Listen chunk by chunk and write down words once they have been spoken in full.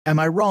Am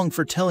I wrong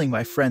for telling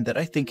my friend that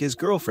I think his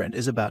girlfriend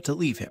is about to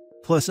leave him?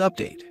 Plus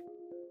update.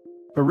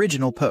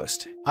 Original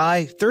post.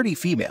 I, 30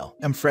 female,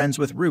 am friends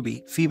with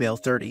Ruby, female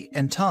 30,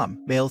 and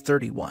Tom, male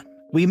 31.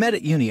 We met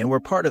at uni and were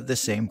part of the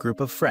same group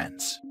of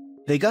friends.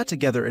 They got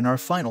together in our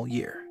final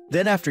year.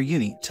 Then after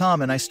uni,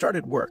 Tom and I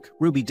started work.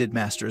 Ruby did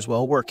masters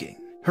while working.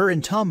 Her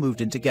and Tom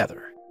moved in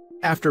together.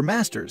 After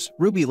masters,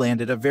 Ruby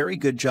landed a very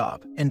good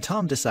job, and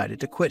Tom decided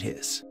to quit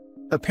his.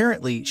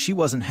 Apparently, she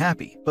wasn't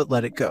happy, but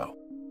let it go.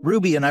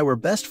 Ruby and I were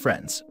best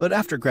friends, but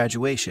after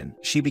graduation,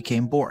 she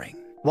became boring.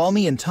 While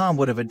me and Tom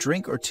would have a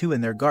drink or two in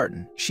their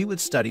garden, she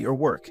would study or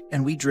work,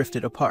 and we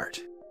drifted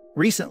apart.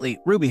 Recently,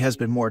 Ruby has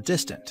been more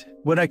distant.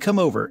 When I come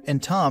over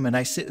and Tom and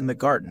I sit in the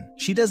garden,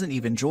 she doesn't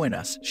even join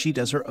us, she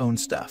does her own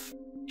stuff.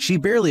 She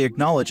barely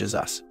acknowledges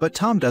us, but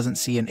Tom doesn't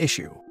see an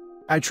issue.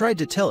 I tried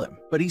to tell him,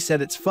 but he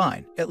said it's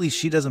fine, at least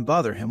she doesn't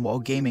bother him while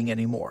gaming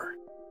anymore.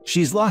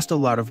 She's lost a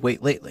lot of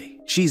weight lately.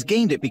 She's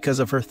gained it because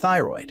of her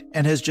thyroid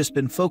and has just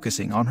been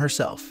focusing on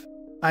herself.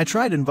 I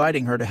tried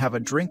inviting her to have a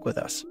drink with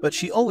us, but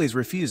she always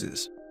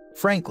refuses.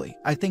 Frankly,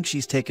 I think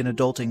she's taken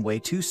adulting way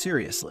too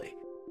seriously.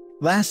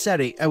 Last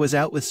Saturday, I was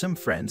out with some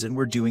friends and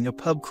we're doing a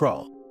pub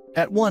crawl.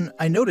 At one,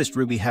 I noticed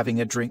Ruby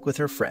having a drink with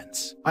her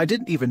friends. I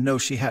didn't even know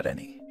she had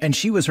any. And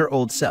she was her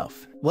old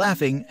self,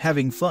 laughing,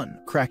 having fun,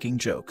 cracking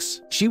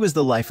jokes. She was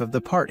the life of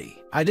the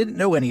party. I didn't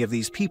know any of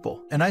these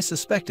people, and I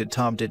suspected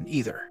Tom didn't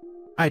either.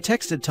 I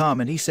texted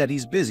Tom and he said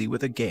he's busy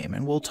with a game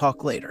and we'll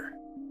talk later.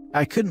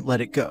 I couldn't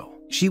let it go.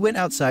 She went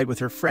outside with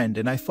her friend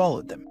and I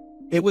followed them.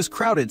 It was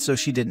crowded so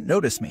she didn't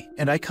notice me,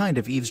 and I kind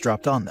of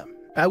eavesdropped on them.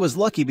 I was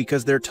lucky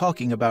because they're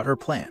talking about her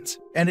plans,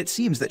 and it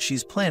seems that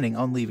she's planning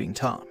on leaving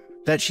Tom.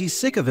 That she's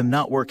sick of him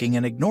not working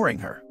and ignoring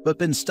her, but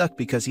been stuck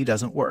because he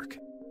doesn't work.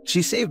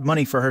 She saved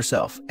money for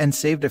herself and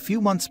saved a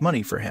few months'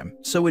 money for him,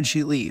 so when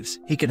she leaves,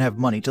 he can have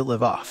money to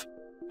live off.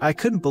 I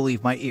couldn't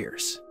believe my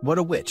ears. What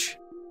a witch.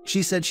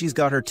 She said she's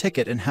got her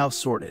ticket and house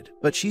sorted,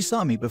 but she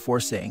saw me before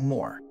saying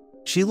more.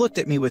 She looked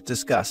at me with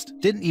disgust,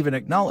 didn't even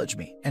acknowledge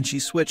me, and she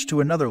switched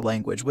to another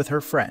language with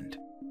her friend.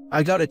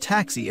 I got a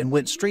taxi and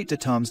went straight to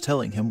Tom's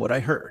telling him what I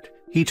heard.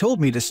 He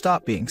told me to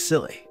stop being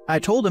silly. I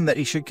told him that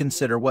he should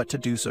consider what to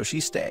do so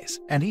she stays,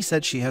 and he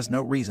said she has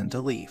no reason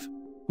to leave.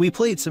 We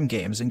played some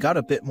games and got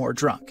a bit more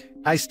drunk.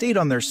 I stayed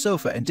on their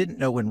sofa and didn't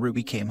know when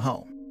Ruby came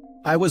home.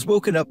 I was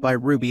woken up by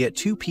Ruby at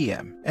 2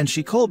 p.m. and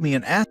she called me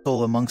an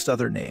asshole amongst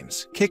other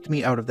names, kicked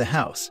me out of the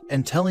house,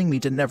 and telling me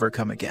to never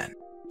come again.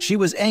 She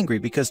was angry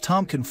because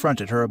Tom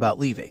confronted her about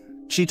leaving.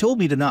 She told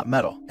me to not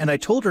meddle, and I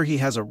told her he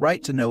has a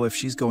right to know if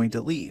she's going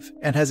to leave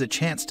and has a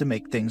chance to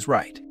make things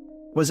right.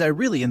 Was I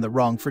really in the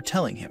wrong for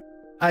telling him?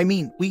 I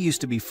mean, we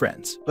used to be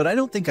friends, but I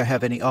don't think I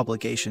have any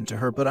obligation to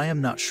her, but I am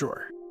not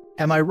sure.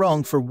 Am I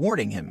wrong for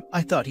warning him?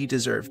 I thought he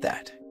deserved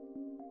that.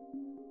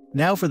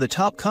 Now for the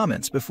top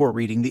comments before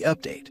reading the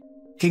update.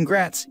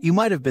 Congrats, you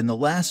might have been the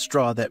last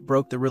straw that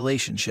broke the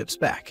relationship's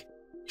back.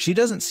 She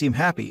doesn't seem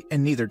happy,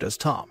 and neither does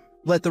Tom.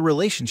 Let the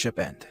relationship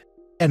end.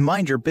 And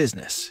mind your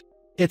business.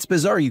 It's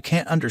bizarre you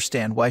can't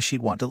understand why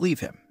she'd want to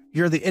leave him.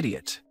 You're the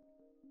idiot.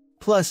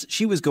 Plus,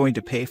 she was going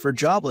to pay for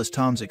jobless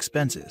Tom's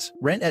expenses,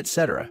 rent,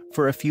 etc.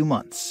 for a few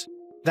months.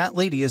 That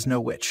lady is no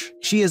witch.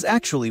 She is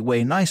actually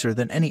way nicer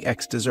than any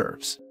ex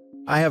deserves.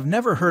 I have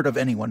never heard of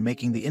anyone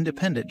making the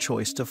independent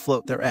choice to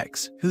float their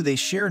ex, who they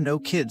share no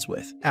kids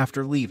with,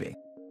 after leaving.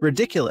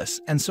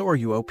 Ridiculous, and so are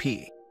you, OP.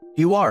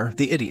 You are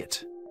the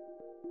idiot.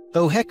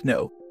 Oh heck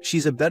no,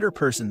 she's a better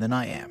person than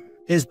I am.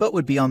 His butt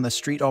would be on the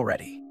street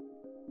already.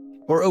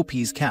 Or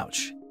OP's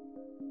couch.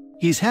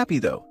 He's happy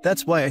though,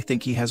 that's why I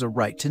think he has a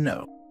right to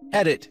know.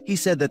 Edit, he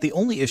said that the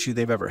only issue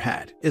they've ever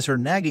had is her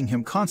nagging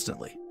him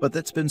constantly, but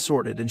that's been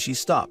sorted and she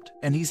stopped,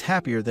 and he's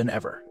happier than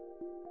ever.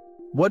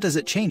 What does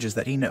it change is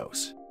that he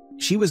knows.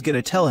 She was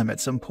gonna tell him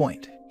at some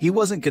point. He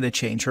wasn't gonna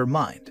change her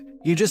mind.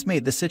 You just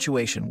made the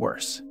situation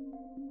worse.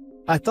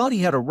 I thought he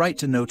had a right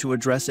to know to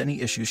address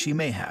any issues she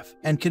may have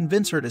and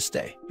convince her to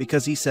stay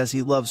because he says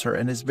he loves her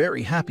and is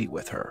very happy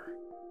with her.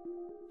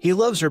 He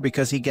loves her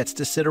because he gets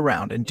to sit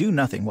around and do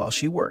nothing while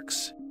she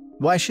works.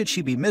 Why should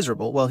she be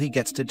miserable while he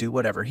gets to do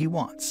whatever he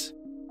wants?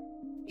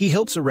 He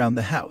helps around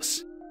the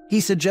house. He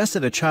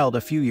suggested a child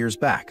a few years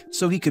back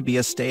so he could be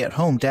a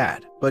stay-at-home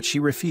dad, but she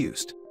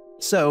refused.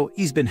 So,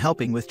 he's been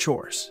helping with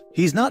chores.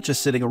 He's not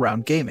just sitting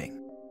around gaming.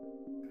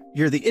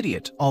 You're the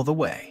idiot all the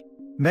way.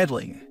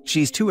 Meddling.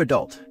 She's too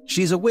adult.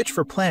 She's a witch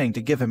for planning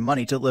to give him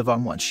money to live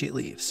on once she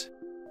leaves.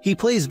 He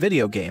plays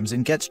video games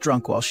and gets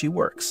drunk while she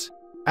works.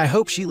 I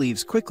hope she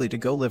leaves quickly to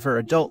go live her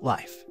adult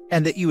life,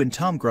 and that you and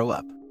Tom grow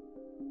up.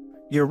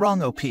 You're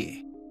wrong, OP.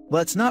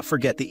 Let's not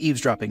forget the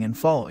eavesdropping and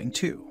following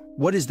too.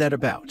 What is that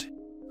about?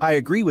 I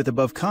agree with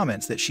above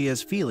comments that she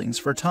has feelings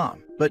for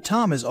Tom, but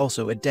Tom is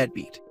also a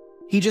deadbeat.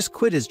 He just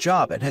quit his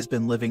job and has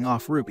been living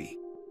off Ruby.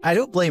 I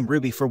don't blame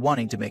Ruby for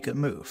wanting to make a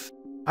move.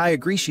 I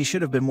agree she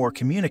should have been more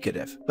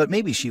communicative, but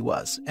maybe she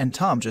was, and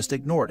Tom just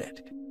ignored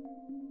it.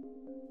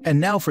 And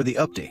now for the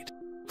update.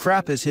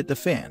 Crap has hit the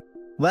fan.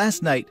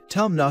 Last night,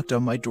 Tom knocked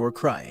on my door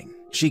crying.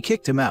 She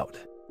kicked him out.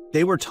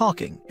 They were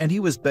talking, and he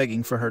was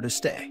begging for her to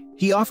stay.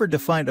 He offered to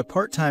find a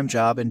part-time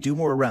job and do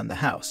more around the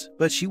house,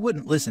 but she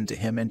wouldn't listen to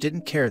him and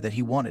didn't care that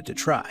he wanted to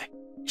try.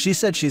 She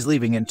said she's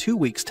leaving in 2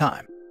 weeks'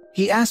 time.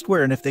 He asked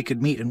where and if they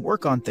could meet and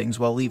work on things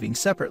while leaving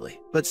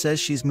separately, but says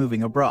she's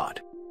moving abroad.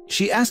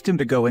 She asked him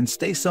to go and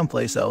stay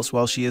someplace else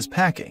while she is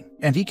packing,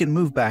 and he can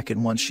move back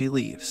in once she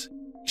leaves.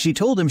 She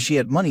told him she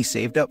had money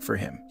saved up for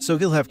him, so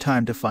he'll have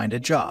time to find a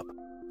job.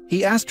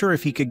 He asked her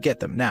if he could get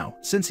them now,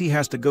 since he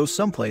has to go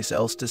someplace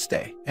else to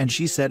stay, and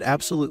she said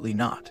absolutely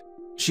not.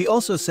 She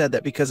also said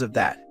that because of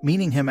that,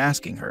 meaning him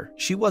asking her,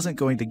 she wasn't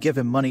going to give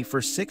him money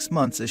for 6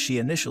 months as she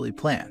initially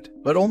planned,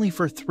 but only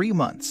for 3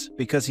 months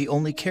because he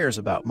only cares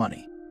about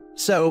money.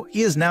 So,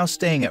 he is now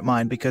staying at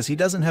mine because he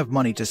doesn't have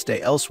money to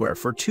stay elsewhere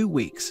for 2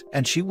 weeks,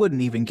 and she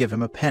wouldn't even give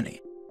him a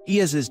penny. He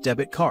has his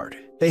debit card.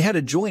 They had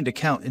a joint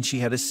account and she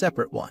had a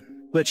separate one,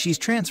 but she's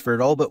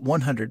transferred all but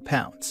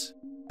 £100.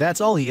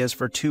 That's all he has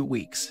for 2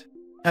 weeks.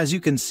 As you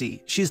can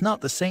see, she's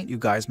not the saint you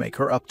guys make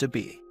her up to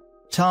be.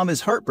 Tom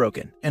is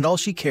heartbroken, and all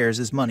she cares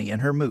is money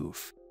and her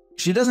move.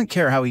 She doesn't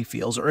care how he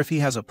feels or if he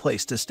has a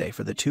place to stay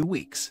for the 2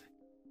 weeks.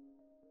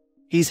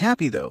 He's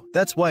happy though,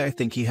 that's why I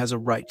think he has a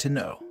right to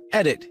know.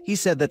 Edit, he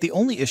said that the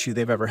only issue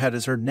they've ever had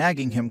is her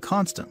nagging him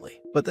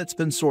constantly, but that's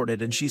been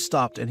sorted and she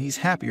stopped and he's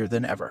happier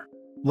than ever.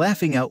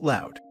 Laughing out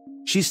loud.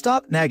 She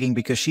stopped nagging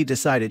because she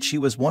decided she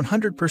was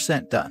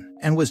 100% done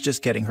and was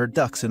just getting her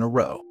ducks in a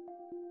row.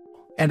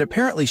 And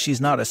apparently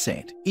she's not a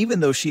saint, even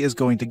though she is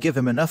going to give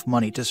him enough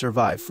money to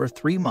survive for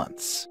 3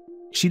 months.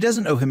 She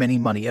doesn't owe him any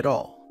money at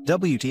all.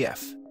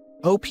 WTF.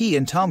 OP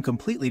and Tom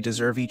completely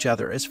deserve each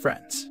other as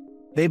friends.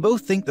 They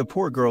both think the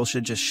poor girl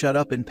should just shut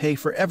up and pay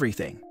for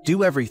everything,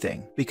 do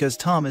everything, because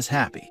Tom is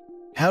happy.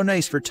 How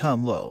nice for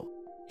Tom lol.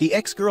 The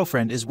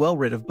ex-girlfriend is well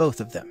rid of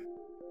both of them.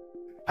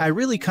 I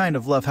really kind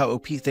of love how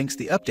OP thinks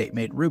the update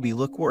made Ruby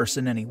look worse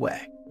in any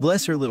way.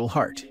 Bless her little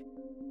heart.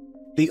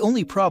 The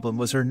only problem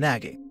was her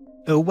nagging.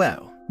 Oh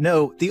wow,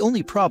 no, the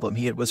only problem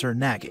he had was her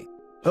nagging.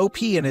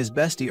 OP and his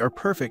bestie are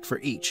perfect for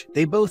each,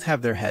 they both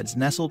have their heads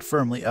nestled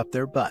firmly up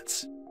their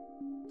butts.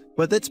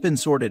 But that's been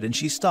sorted and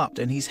she stopped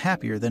and he's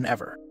happier than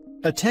ever.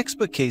 A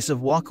textbook case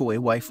of walkaway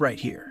wife right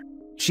here.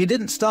 She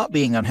didn't stop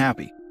being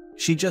unhappy.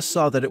 She just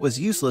saw that it was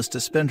useless to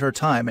spend her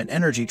time and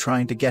energy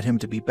trying to get him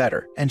to be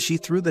better, and she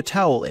threw the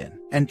towel in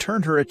and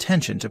turned her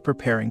attention to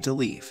preparing to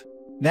leave.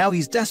 Now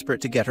he's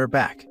desperate to get her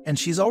back, and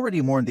she's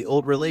already mourned the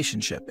old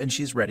relationship and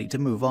she's ready to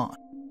move on.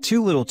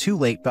 Too little too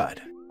late,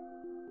 bud.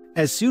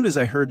 As soon as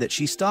I heard that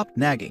she stopped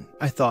nagging,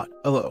 I thought,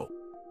 oh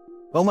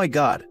my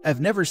god,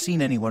 I've never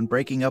seen anyone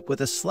breaking up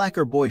with a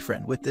slacker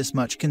boyfriend with this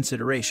much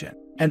consideration.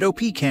 And OP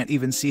can't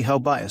even see how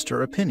biased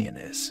her opinion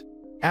is.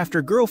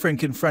 After girlfriend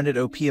confronted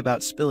OP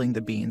about spilling the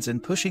beans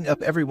and pushing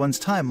up everyone's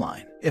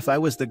timeline, if I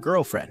was the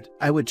girlfriend,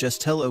 I would just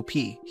tell OP,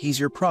 he's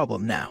your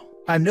problem now.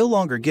 I'm no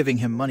longer giving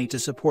him money to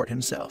support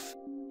himself.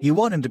 You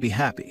want him to be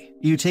happy,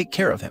 you take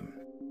care of him.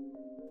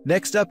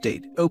 Next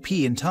update, OP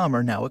and Tom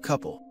are now a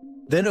couple.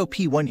 Then OP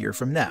 1 year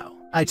from now.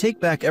 I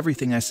take back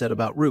everything I said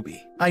about Ruby.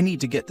 I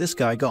need to get this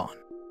guy gone.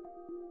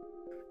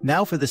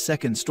 Now for the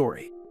second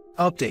story.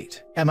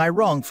 Update. Am I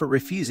wrong for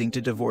refusing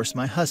to divorce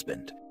my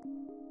husband?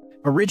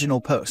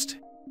 Original post.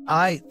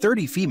 I,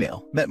 30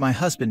 female, met my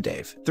husband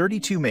Dave,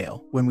 32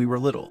 male, when we were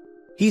little.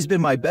 He's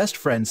been my best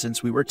friend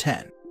since we were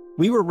 10.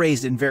 We were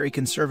raised in very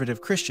conservative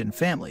Christian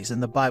families in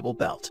the Bible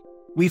Belt.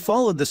 We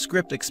followed the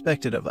script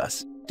expected of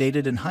us,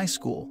 dated in high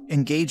school,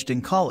 engaged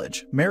in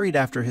college, married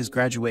after his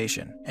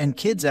graduation, and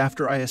kids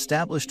after I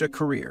established a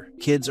career.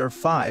 Kids are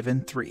 5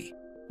 and 3.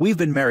 We've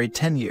been married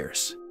 10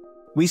 years.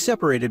 We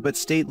separated but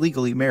stayed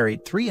legally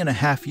married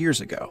 3.5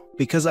 years ago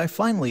because I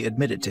finally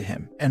admitted to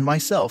him and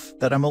myself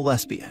that I'm a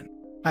lesbian.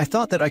 I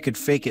thought that I could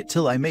fake it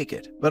till I make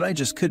it, but I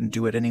just couldn't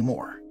do it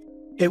anymore.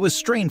 It was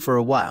strained for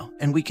a while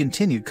and we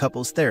continued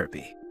couples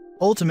therapy.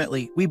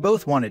 Ultimately, we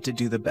both wanted to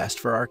do the best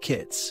for our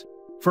kids.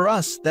 For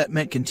us, that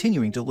meant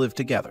continuing to live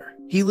together.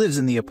 He lives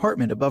in the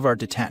apartment above our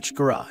detached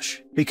garage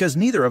because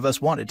neither of us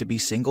wanted to be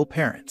single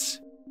parents.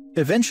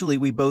 Eventually,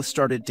 we both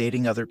started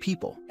dating other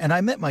people, and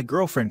I met my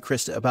girlfriend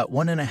Krista about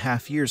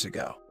 1.5 years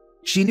ago.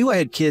 She knew I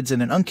had kids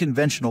in an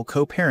unconventional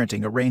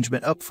co-parenting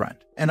arrangement up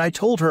front, and I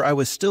told her I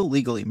was still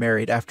legally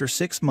married after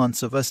 6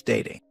 months of us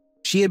dating.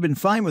 She had been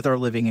fine with our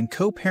living in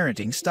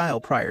co-parenting style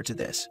prior to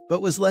this,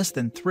 but was less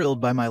than thrilled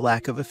by my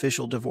lack of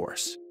official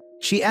divorce.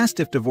 She asked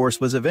if divorce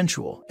was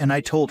eventual, and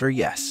I told her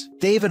yes.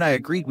 Dave and I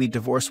agreed we'd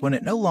divorce when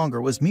it no longer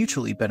was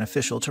mutually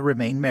beneficial to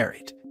remain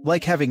married,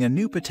 like having a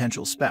new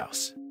potential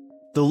spouse.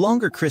 The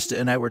longer Krista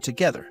and I were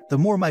together, the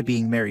more my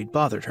being married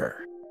bothered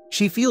her.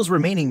 She feels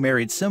remaining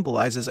married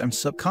symbolizes I'm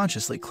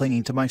subconsciously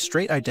clinging to my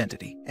straight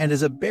identity and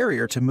is a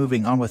barrier to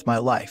moving on with my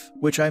life,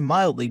 which I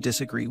mildly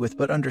disagree with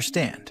but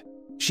understand.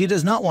 She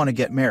does not want to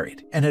get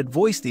married and had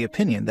voiced the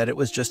opinion that it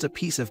was just a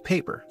piece of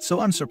paper, so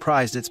I'm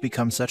surprised it's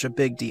become such a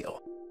big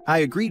deal. I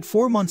agreed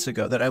 4 months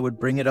ago that I would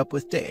bring it up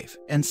with Dave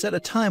and set a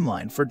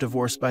timeline for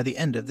divorce by the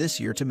end of this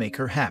year to make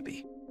her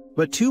happy.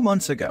 But 2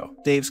 months ago,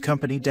 Dave's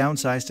company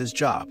downsized his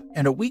job,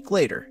 and a week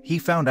later, he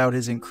found out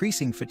his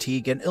increasing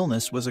fatigue and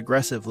illness was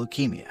aggressive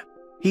leukemia.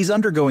 He's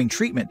undergoing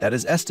treatment that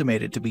is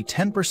estimated to be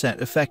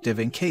 10% effective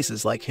in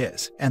cases like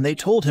his, and they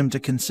told him to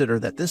consider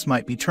that this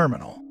might be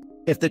terminal.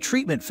 If the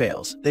treatment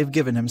fails, they've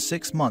given him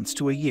 6 months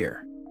to a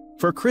year.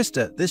 For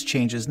Krista, this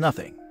changes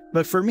nothing.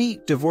 But for me,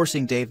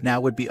 divorcing Dave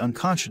now would be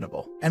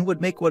unconscionable and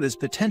would make what is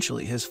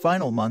potentially his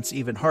final months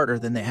even harder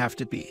than they have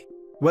to be.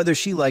 Whether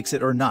she likes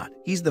it or not,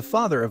 he's the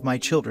father of my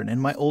children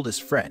and my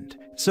oldest friend,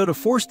 so to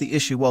force the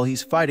issue while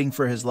he's fighting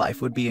for his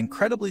life would be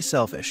incredibly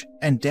selfish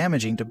and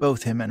damaging to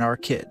both him and our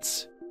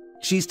kids.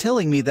 She's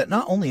telling me that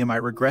not only am I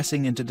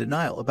regressing into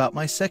denial about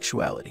my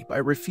sexuality by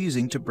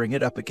refusing to bring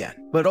it up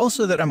again, but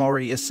also that I'm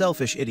already a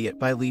selfish idiot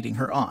by leading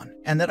her on,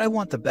 and that I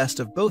want the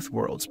best of both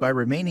worlds by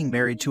remaining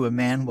married to a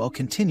man while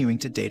continuing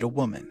to date a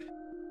woman.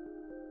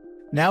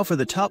 Now for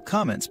the top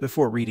comments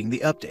before reading the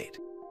update.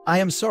 I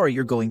am sorry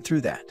you're going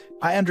through that.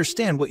 I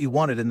understand what you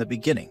wanted in the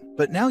beginning,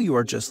 but now you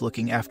are just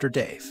looking after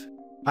Dave.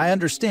 I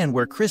understand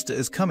where Krista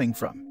is coming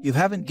from. You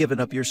haven't given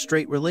up your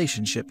straight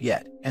relationship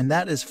yet, and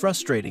that is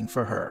frustrating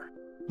for her.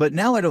 But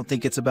now I don't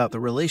think it's about the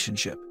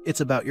relationship,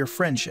 it's about your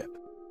friendship.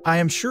 I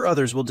am sure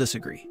others will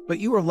disagree, but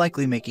you are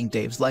likely making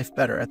Dave's life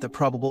better at the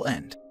probable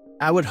end.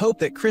 I would hope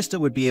that Krista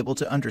would be able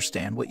to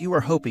understand what you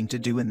are hoping to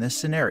do in this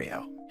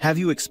scenario. Have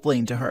you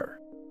explained to her?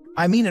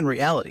 I mean, in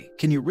reality,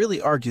 can you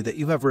really argue that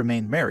you have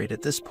remained married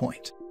at this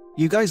point?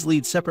 You guys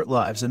lead separate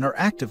lives and are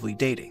actively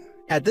dating.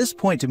 At this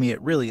point, to me,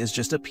 it really is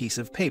just a piece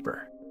of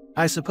paper.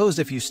 I suppose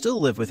if you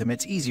still live with him,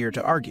 it's easier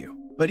to argue,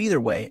 but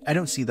either way, I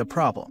don't see the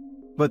problem.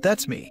 But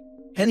that's me.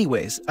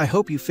 Anyways, I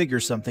hope you figure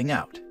something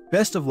out.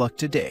 Best of luck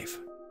to Dave.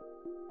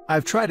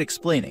 I've tried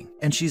explaining,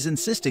 and she's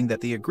insisting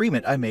that the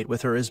agreement I made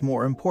with her is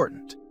more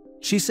important.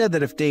 She said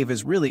that if Dave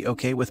is really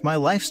okay with my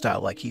lifestyle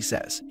like he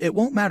says, it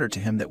won't matter to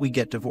him that we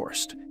get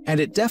divorced, and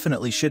it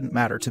definitely shouldn't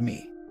matter to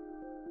me.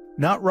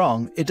 Not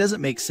wrong, it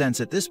doesn't make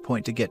sense at this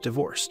point to get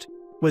divorced.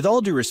 With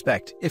all due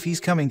respect, if he's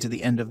coming to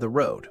the end of the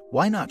road,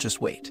 why not just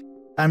wait?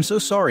 I'm so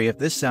sorry if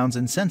this sounds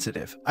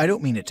insensitive, I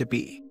don't mean it to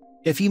be.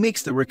 If he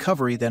makes the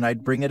recovery, then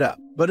I'd bring it up,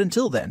 but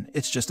until then,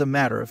 it's just a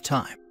matter of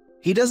time.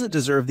 He doesn't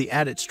deserve the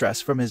added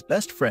stress from his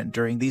best friend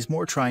during these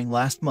more trying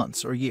last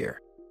months or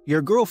year.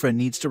 Your girlfriend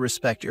needs to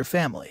respect your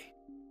family.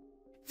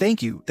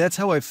 Thank you, that's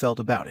how I've felt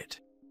about it.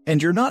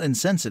 And you're not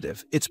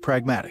insensitive, it's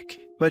pragmatic.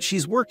 But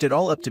she's worked it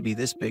all up to be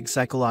this big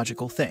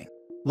psychological thing.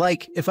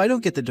 Like, if I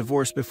don't get the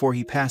divorce before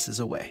he passes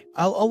away,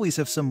 I'll always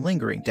have some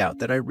lingering doubt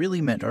that I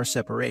really meant our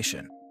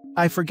separation.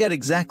 I forget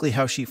exactly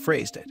how she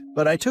phrased it,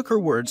 but I took her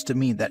words to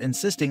mean that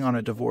insisting on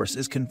a divorce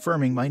is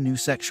confirming my new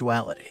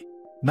sexuality.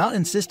 Not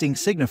insisting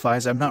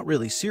signifies I'm not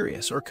really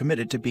serious or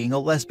committed to being a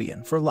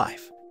lesbian for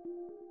life.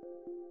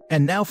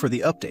 And now for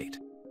the update.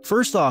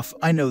 First off,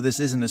 I know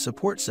this isn't a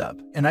support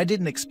sub, and I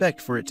didn't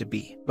expect for it to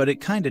be, but it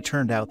kinda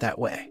turned out that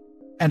way.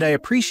 And I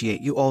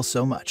appreciate you all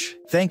so much.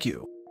 Thank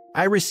you.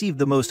 I received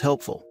the most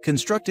helpful,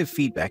 constructive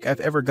feedback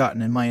I've ever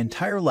gotten in my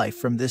entire life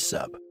from this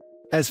sub.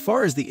 As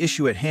far as the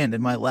issue at hand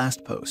in my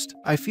last post,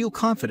 I feel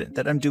confident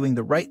that I'm doing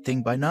the right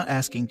thing by not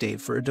asking Dave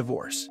for a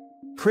divorce.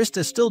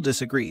 Krista still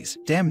disagrees,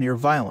 damn near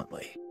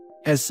violently.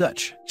 As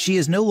such, she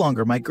is no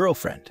longer my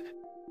girlfriend.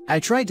 I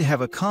tried to have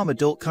a calm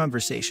adult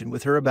conversation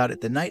with her about it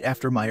the night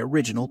after my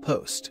original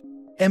post.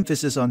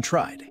 Emphasis on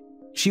tried.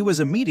 She was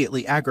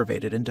immediately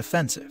aggravated and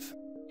defensive.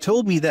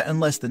 Told me that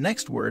unless the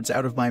next words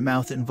out of my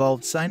mouth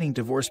involved signing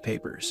divorce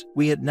papers,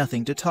 we had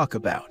nothing to talk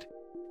about.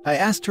 I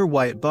asked her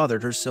why it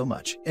bothered her so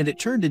much, and it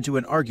turned into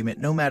an argument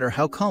no matter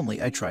how calmly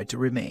I tried to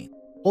remain.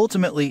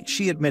 Ultimately,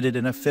 she admitted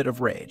in a fit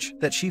of rage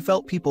that she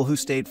felt people who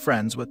stayed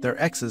friends with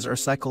their exes are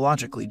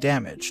psychologically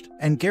damaged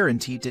and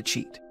guaranteed to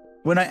cheat.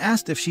 When I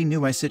asked if she knew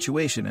my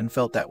situation and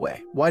felt that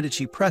way, why did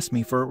she press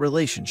me for a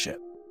relationship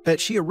that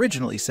she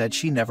originally said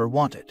she never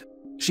wanted?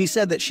 She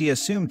said that she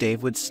assumed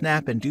Dave would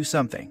snap and do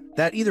something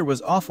that either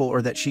was awful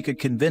or that she could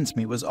convince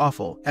me was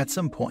awful at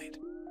some point.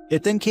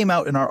 It then came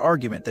out in our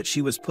argument that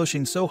she was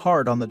pushing so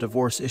hard on the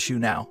divorce issue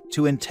now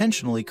to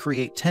intentionally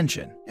create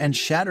tension and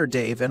shatter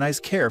Dave and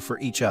I's care for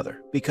each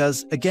other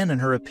because, again in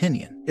her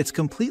opinion, it's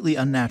completely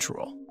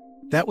unnatural.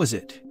 That was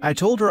it. I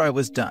told her I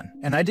was done,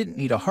 and I didn't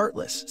need a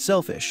heartless,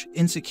 selfish,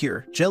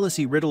 insecure,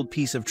 jealousy-riddled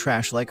piece of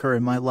trash like her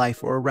in my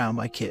life or around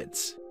my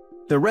kids.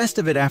 The rest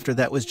of it after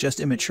that was just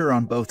immature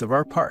on both of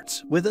our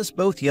parts, with us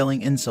both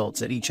yelling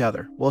insults at each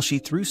other while she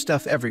threw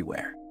stuff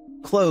everywhere.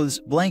 Clothes,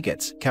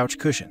 blankets, couch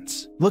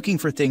cushions, looking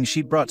for things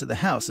she'd brought to the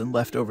house and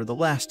left over the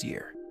last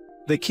year.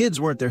 The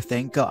kids weren't there,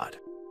 thank God.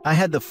 I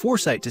had the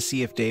foresight to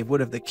see if Dave would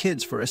have the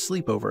kids for a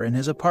sleepover in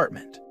his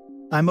apartment.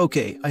 I'm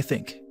okay, I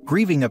think,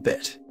 grieving a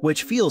bit,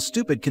 which feels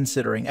stupid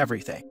considering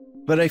everything.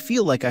 But I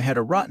feel like I had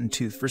a rotten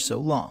tooth for so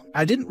long.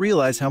 I didn't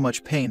realize how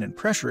much pain and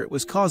pressure it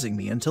was causing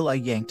me until I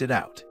yanked it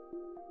out.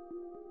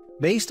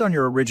 Based on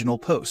your original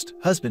post,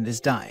 husband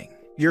is dying.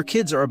 Your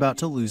kids are about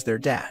to lose their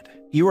dad.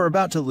 You are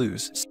about to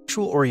lose,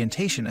 sexual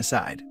orientation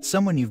aside,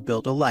 someone you've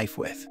built a life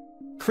with.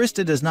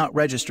 Krista does not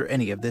register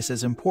any of this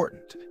as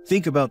important.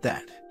 Think about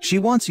that. She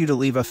wants you to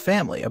leave a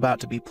family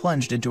about to be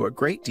plunged into a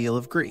great deal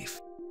of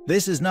grief.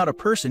 This is not a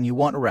person you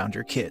want around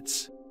your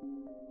kids.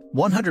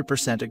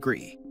 100%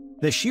 agree.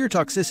 The sheer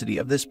toxicity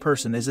of this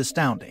person is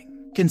astounding.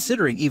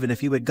 considering even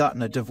if you had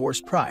gotten a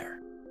divorce prior.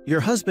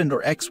 Your husband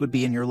or ex would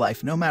be in your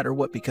life no matter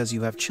what because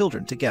you have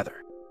children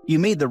together. You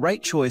made the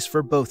right choice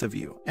for both of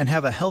you and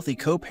have a healthy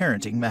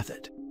co-parenting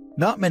method.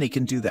 Not many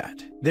can do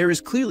that. There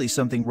is clearly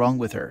something wrong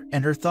with her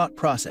and her thought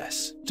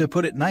process, to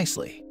put it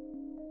nicely.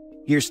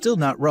 You're still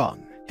not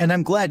wrong, and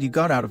I'm glad you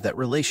got out of that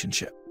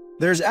relationship.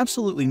 There's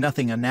absolutely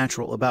nothing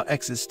unnatural about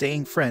exes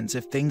staying friends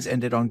if things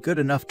ended on good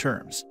enough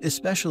terms,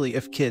 especially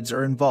if kids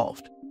are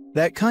involved.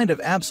 That kind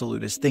of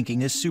absolutist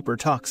thinking is super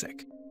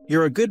toxic.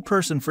 You're a good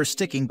person for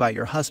sticking by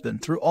your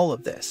husband through all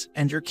of this,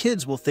 and your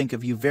kids will think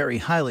of you very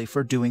highly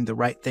for doing the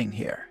right thing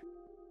here.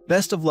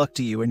 Best of luck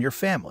to you and your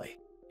family.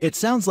 It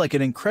sounds like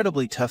an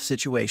incredibly tough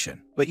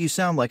situation, but you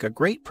sound like a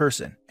great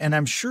person, and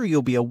I'm sure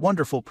you'll be a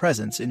wonderful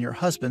presence in your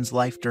husband's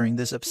life during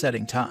this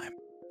upsetting time.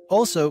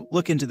 Also,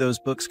 look into those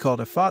books called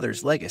A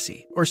Father's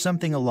Legacy, or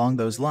something along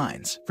those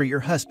lines, for your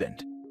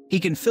husband. He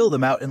can fill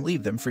them out and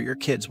leave them for your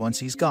kids once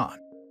he's gone.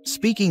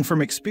 Speaking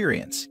from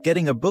experience,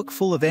 getting a book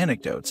full of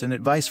anecdotes and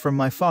advice from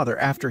my father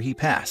after he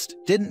passed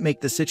didn't make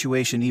the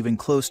situation even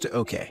close to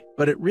okay,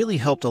 but it really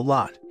helped a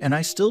lot, and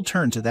I still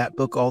turn to that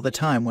book all the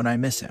time when I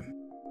miss him.